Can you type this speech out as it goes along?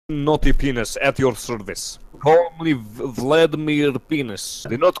Naughty Penis at your service. Call me Vladimir Penis.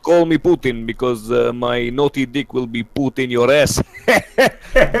 Do not call me Putin because my naughty dick will be put in your ass.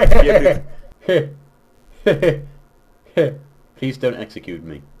 Get it? Please don't execute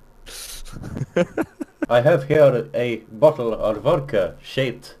me. I have here a bottle of vodka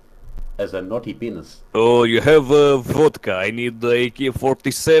shaped as a naughty penis. Oh, you have vodka. I need the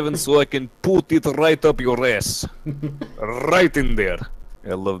AK-47 so I can put it right up your ass. Right in there.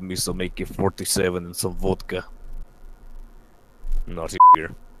 I love me some AK-47 and some vodka. Naughty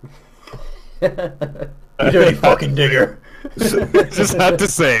digger. You dirty fucking digger. Just had to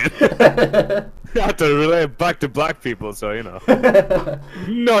say it. I had to relate back to black people, so you know.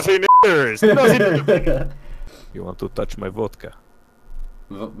 Naughty niggers! Naughty niggers! You want to touch my vodka?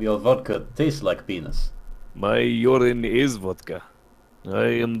 Your vodka tastes like penis. My urine is vodka. I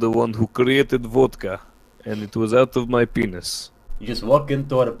am the one who created vodka, and it was out of my penis. You just walk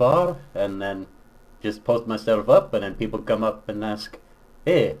into a bar and then just post myself up, and then people come up and ask,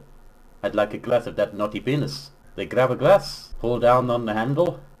 "Hey, I'd like a glass of that naughty penis." They grab a glass, pull down on the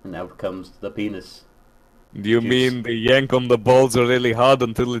handle, and out comes the penis. Do you mean they yank on the balls really hard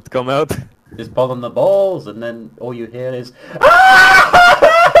until it come out? Just pull on the balls, and then all you hear is,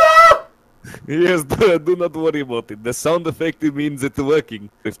 Yes, do not worry about it. The sound effect means it's working.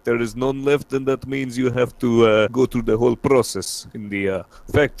 If there is none left, then that means you have to go through the whole process in the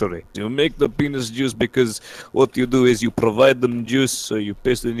factory. You make the penis juice because what you do is you provide them juice, so you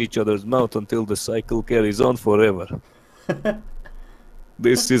piss in each other's mouth until the cycle carries on forever.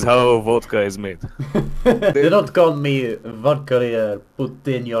 This is how vodka is made. They don't call me vodka put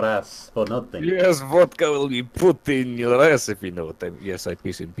in your ass for nothing. Yes, vodka will be put in your ass if you know what I mean. Yes, I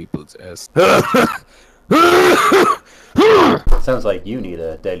piss in people's ass. Sounds like you need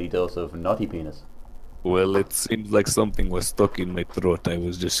a daily dose of naughty penis. Well, it seems like something was stuck in my throat. I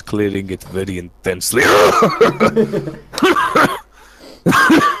was just clearing it very intensely.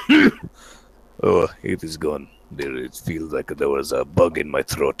 Oh, it is gone. There, it feels like there was a bug in my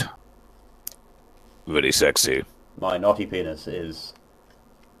throat. Very sexy. My naughty penis is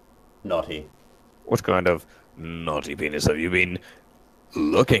naughty. What kind of naughty penis have you been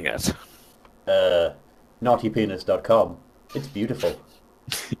looking at? Naughtypenis.com. It's beautiful.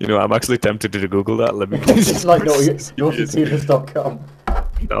 You know, I'm actually tempted to Google that. Let me. It's like naughtypenis.com.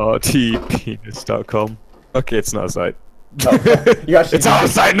 Naughtypenis.com. Okay, it's not a site. No, you actually It's our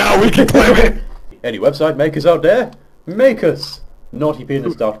site now. We can claim it. Any website makers out there? Make us!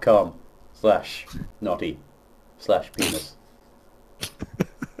 Naughtypenis.com/naughty/penis.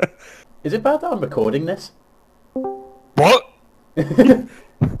 Is it bad that I'm recording this? What?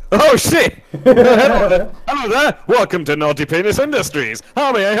 Oh shit! Hello there! Welcome to Naughty Penis Industries.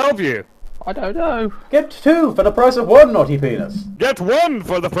 How may I help you? I don't know. Get 2 for the price of 1, Naughty Penis. Get 1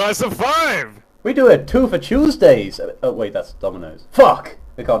 for the price of 5! We do it 2 for Tuesdays. Oh wait, that's Domino's. Fuck!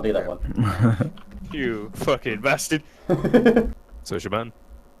 We can't do that one. You fucking bastard. So, Shaban,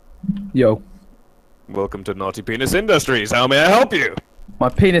 Yo, welcome to Naughty Penis Industries. How may I help you? my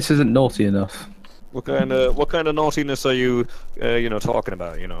penis isn't naughty enough. What kind of naughtiness are you, talking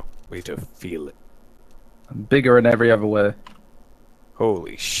about? You know, way to feel it. I'm bigger in every other way.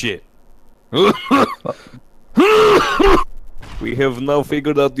 Holy shit. We have now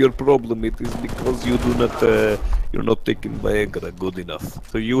figured out your problem. It is because you do not, you're not taking Viagra good enough.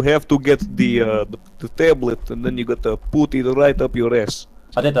 So you have to get the tablet, and then you got to put it right up your ass.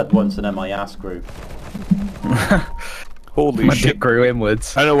 I did that once and then my ass grew. Holy My shit. dick grew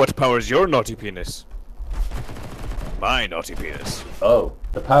inwards. I know what powers your naughty penis. My naughty penis. Oh,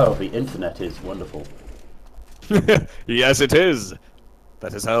 the power of the internet is wonderful. Yes, it is.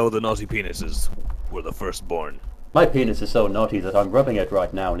 That is how the naughty penises were the first born. My penis is so naughty that I'm rubbing it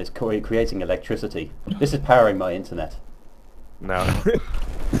right now and it's creating electricity. This is powering my internet. Now,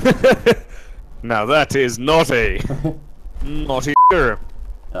 now that is naughty. Naughty.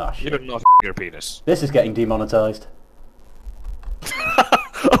 Ah, You're shit. naughty your penis. This is getting demonetized.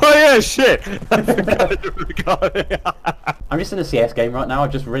 Oh yeah, shit! I forgot it. I'm just in a CS game right now, I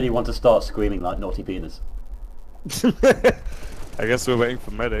just really want to start screaming like naughty penis. I guess we're waiting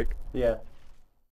for medic. Yeah.